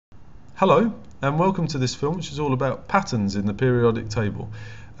Hello and welcome to this film, which is all about patterns in the periodic table.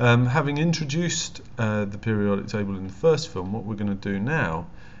 Having introduced the periodic table in the first film, what we're going to do now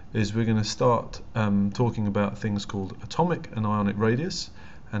is we're going to start talking about things called atomic and ionic radius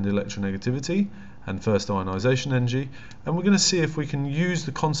and electronegativity and first ionisation energy, and we're going to see if we can use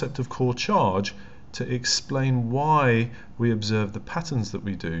the concept of core charge to explain why we observe the patterns that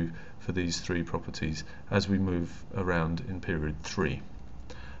we do for these three properties as we move around in period 3.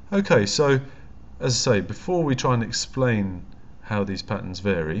 Okay, so as I say, before we try and explain how these patterns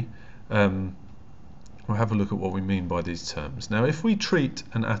vary, we'll have a look at what we mean by these terms. Now, if we treat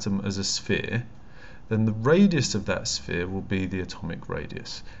an atom as a sphere, then the radius of that sphere will be the atomic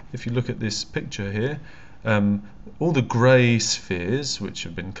radius. If you look at this picture here, all the grey spheres, which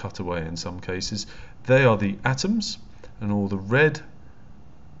have been cut away in some cases, they are the atoms, and all the red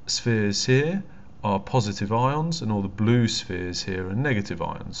spheres here are positive ions, and all the blue spheres here are negative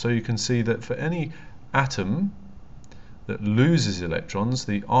ions. So you can see that for any atom that loses electrons,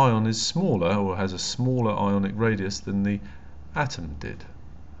 the ion is smaller or has a smaller ionic radius than the atom did,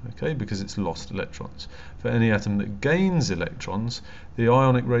 okay, because it's lost electrons. For any atom that gains electrons, the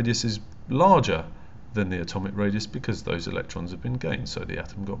ionic radius is larger than the atomic radius because those electrons have been gained, so the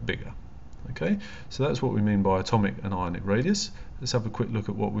atom got bigger. Okay, so that's what we mean by atomic and ionic radius. Let's have a quick look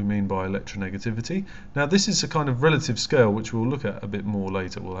at what we mean by electronegativity. Now, this is a kind of relative scale which we'll look at a bit more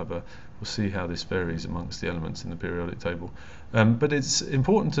later. We'll see how this varies amongst the elements in the periodic table. But it's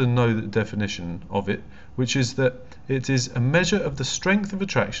important to know the definition of it, which is that it is a measure of the strength of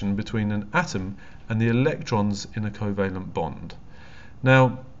attraction between an atom and the electrons in a covalent bond.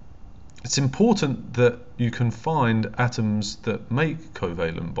 Now, it's important that you can find atoms that make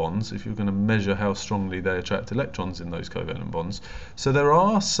covalent bonds if you're going to measure how strongly they attract electrons in those covalent bonds. So there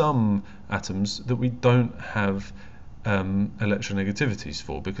are some atoms that we don't have electronegativities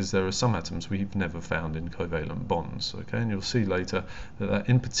for, because there are some atoms we've never found in covalent bonds. Okay, and you'll see later that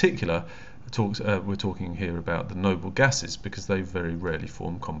in particular we're talking here about the noble gases, because they very rarely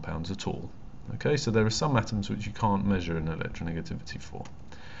form compounds at all. Okay, so there are some atoms which you can't measure an electronegativity for.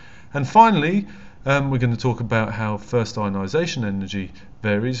 And finally, we're going to talk about how first ionisation energy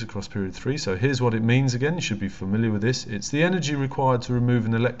varies across period 3. So here's what it means again. You should be familiar with this. It's the energy required to remove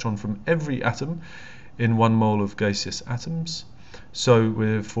an electron from every atom in 1 mole of gaseous atoms. So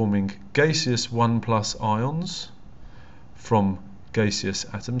we're forming gaseous 1+ ions from gaseous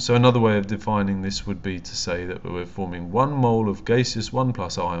atoms. So another way of defining this would be to say that we're forming 1 mole of gaseous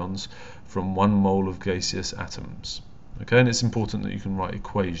 1+ ions from 1 mole of gaseous atoms. Okay, and it's important that you can write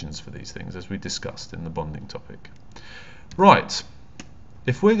equations for these things, as we discussed in the bonding topic. Right,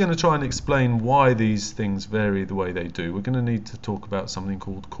 if we're going to try and explain why these things vary the way they do, we're going to need to talk about something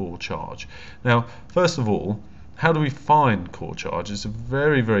called core charge. Now, first of all, how do we find core charge? It's a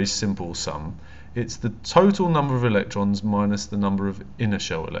very, very simple sum. It's the total number of electrons minus the number of inner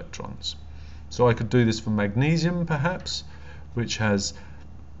shell electrons. So I could do this for magnesium, perhaps, which has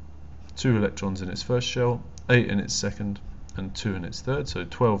 2 electrons in its first shell, 8 in its second, and 2 in its third, so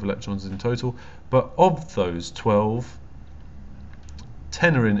 12 electrons in total. But of those 12,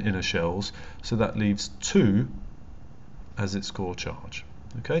 10 are in inner shells, so that leaves 2 as its core charge.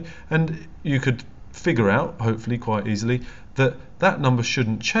 Okay, and you could figure out, hopefully quite easily, that that number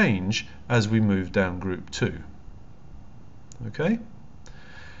shouldn't change as we move down group 2. Okay,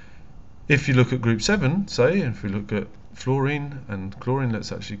 if you look at group 7, say, if we look at fluorine and chlorine,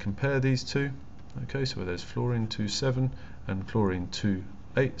 let's actually compare these two. Okay, so there's fluorine 2,7 and chlorine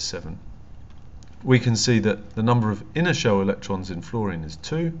 2,8,7. We can see that the number of inner shell electrons in fluorine is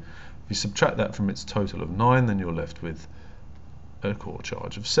 2. If you subtract that from its total of 9, then you're left with a core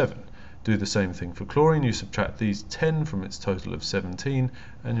charge of 7. Do the same thing for chlorine. You subtract these 10 from its total of 17,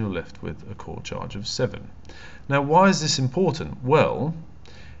 and you're left with a core charge of 7. Now, why is this important? Well,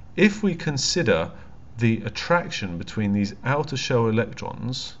 if we consider the attraction between these outer shell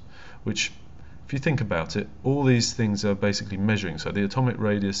electrons, which, if you think about it, all these things are basically measuring. So the atomic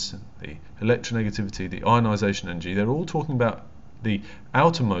radius, the electronegativity, the ionisation energy, they're all talking about the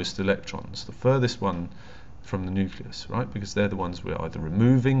outermost electrons, the furthest one from the nucleus, right? Because they're the ones we're either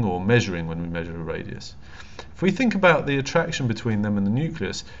removing or measuring when we measure a radius. If we think about the attraction between them and the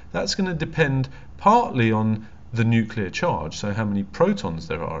nucleus, that's going to depend partly on the nuclear charge, so how many protons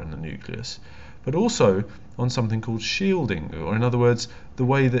there are in the nucleus, but also on something called shielding, or in other words, the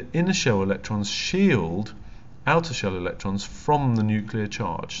way that inner shell electrons shield outer shell electrons from the nuclear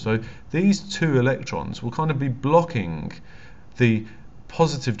charge. So these 2 electrons will kind of be blocking the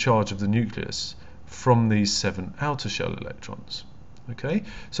positive charge of the nucleus from these 7 outer shell electrons. Okay,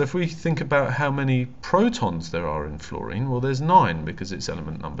 so if we think about how many protons there are in fluorine, well, there's 9 because it's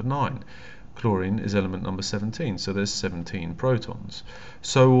element number 9. Chlorine is element number 17, so there's 17 protons.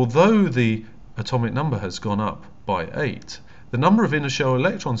 So although the atomic number has gone up by 8, the number of inner shell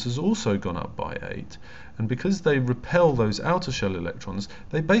electrons has also gone up by 8, and because they repel those outer shell electrons,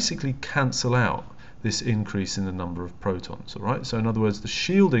 they basically cancel out this increase in the number of protons. All right, so in other words, the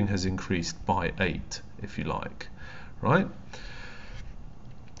shielding has increased by 8, if you like, right?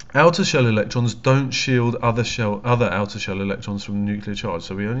 Outer shell electrons don't shield other outer shell electrons from the nuclear charge,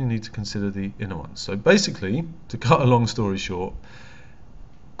 so we only need to consider the inner ones. So basically, to cut a long story short,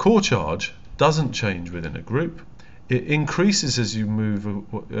 core charge doesn't change within a group. It increases as you move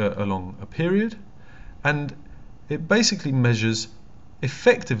along a period, and it basically measures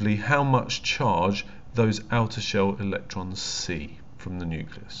effectively how much charge those outer shell electrons see from the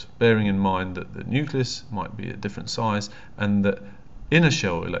nucleus, bearing in mind that the nucleus might be a different size and that inner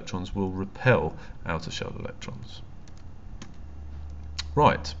shell electrons will repel outer shell electrons.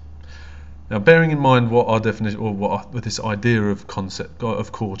 Right. Now, bearing in mind what our definition, or what this idea of concept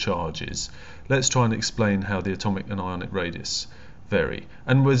of core charge is, let's try and explain how the atomic and ionic radius vary.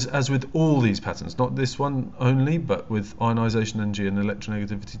 And as with all these patterns, not this one only, but with ionization energy and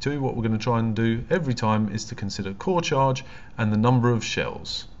electronegativity too, what we're going to try and do every time is to consider core charge and the number of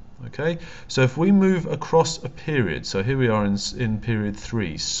shells. Okay, so if we move across a period, so here we are in period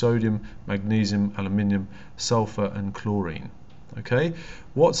 3, sodium, magnesium, aluminium, sulfur and chlorine. Okay,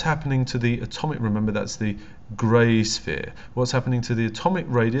 what's happening to the atomic, remember that's the grey sphere, what's happening to the atomic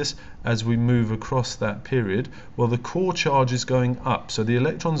radius as we move across that period? Well, the core charge is going up, so the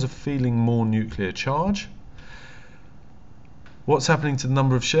electrons are feeling more nuclear charge. What's happening to the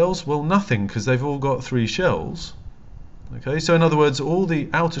number of shells? Well, nothing, because they've all got 3 shells. Okay, so in other words, all the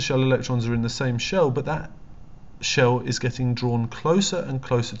outer shell electrons are in the same shell, but that shell is getting drawn closer and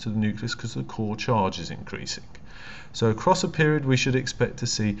closer to the nucleus because the core charge is increasing. So across a period, we should expect to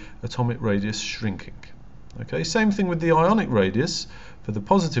see atomic radius shrinking. Okay, same thing with the ionic radius for the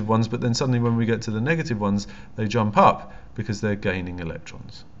positive ones, but then suddenly when we get to the negative ones, they jump up because they're gaining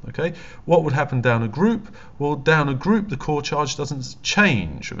electrons. Okay, what would happen down a group? Well, down a group, the core charge doesn't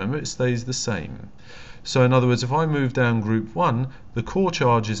change. Remember, it stays the same. So in other words, if I move down group 1, the core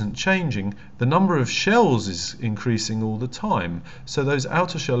charge isn't changing, the number of shells is increasing all the time. So those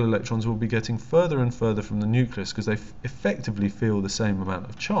outer shell electrons will be getting further and further from the nucleus because they effectively feel the same amount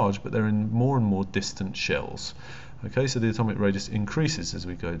of charge, but they're in more and more distant shells. Okay, so the atomic radius increases as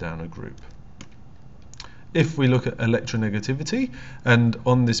we go down a group. If we look at electronegativity, and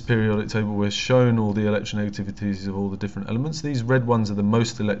on this periodic table we're shown all the electronegativities of all the different elements. These red ones are the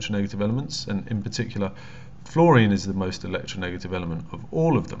most electronegative elements, and in particular fluorine is the most electronegative element of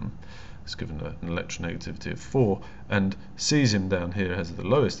all of them. It's given an electronegativity of 4, and cesium down here has the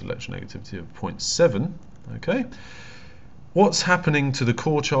lowest electronegativity of 0.7. Okay, what's happening to the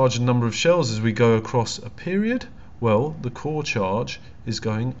core charge and number of shells as we go across a period? Well, the core charge is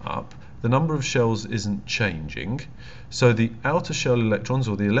going up. The number of shells isn't changing, so the outer shell electrons,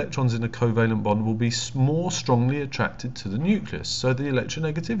 or the electrons in a covalent bond, will be more strongly attracted to the nucleus, so the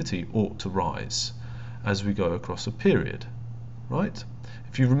electronegativity ought to rise as we go across a period, right?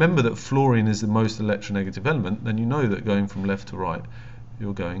 If you remember that fluorine is the most electronegative element, then you know that going from left to right,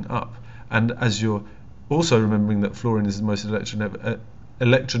 you're going up. And as you're also remembering that fluorine is the most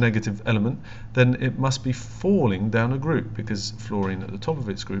electronegative element, then it must be falling down a group because fluorine at the top of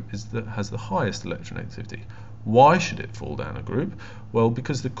its group has the highest electronegativity. Why should it fall down a group? Well,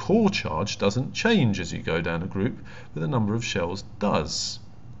 because the core charge doesn't change as you go down a group, but the number of shells does.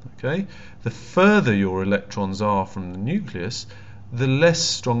 Okay? The further your electrons are from the nucleus, the less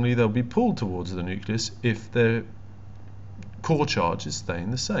strongly they'll be pulled towards the nucleus if their core charge is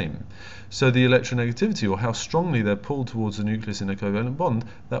staying the same. So the electronegativity, or how strongly they're pulled towards the nucleus in a covalent bond,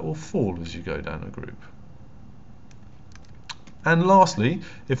 that will fall as you go down a group. And lastly,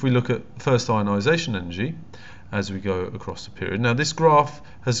 if we look at first ionization energy as we go across the period. Now this graph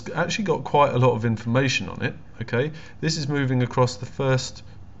has actually got quite a lot of information on it. Okay, this is moving across the first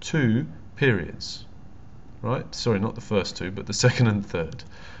 2 periods. Right? Sorry, not the first 2, but the second and third.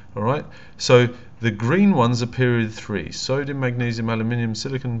 Alright, so the green ones are period 3, sodium, magnesium, aluminium,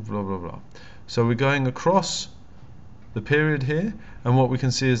 silicon, blah blah blah. So we're going across the period here, and what we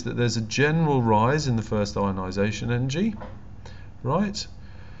can see is that there's a general rise in the first ionization energy, right?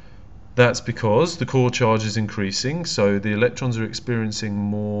 That's because the core charge is increasing, so the electrons are experiencing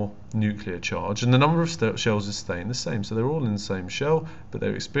more nuclear charge, and the number of shells is staying the same, so they're all in the same shell, but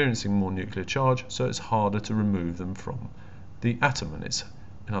they're experiencing more nuclear charge, so it's harder to remove them from the atom, and it's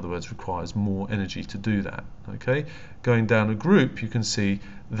in other words, requires more energy to do that. Okay, going down a group, you can see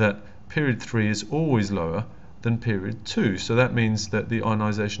that period 3 is always lower than period 2, so that means that the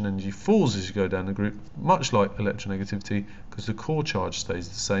ionization energy falls as you go down the group, much like electronegativity, because the core charge stays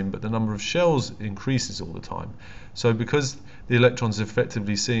the same but the number of shells increases all the time. So because the electrons are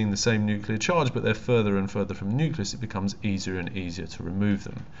effectively seeing the same nuclear charge but they're further and further from the nucleus, it becomes easier and easier to remove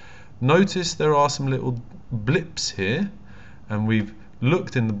them. Notice there are some little blips here, and we've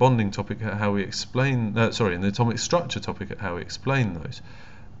looked in the bonding topic at how we explain, in the atomic structure topic at how we explain those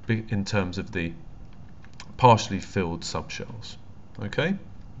in terms of the partially filled subshells. Okay,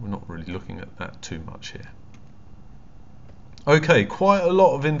 we're not really looking at that too much here. Okay, quite a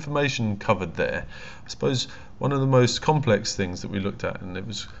lot of information covered there. I suppose one of the most complex things that we looked at, and it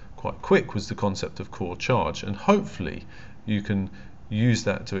was quite quick, was the concept of core charge, and hopefully you can use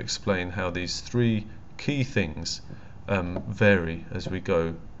that to explain how these three key things vary as we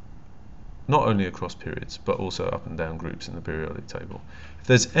go, not only across periods but also up and down groups in the periodic table. If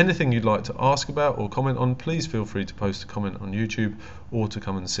there's anything you'd like to ask about or comment on, please feel free to post a comment on YouTube or to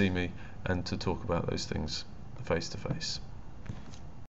come and see me and to talk about those things face to face.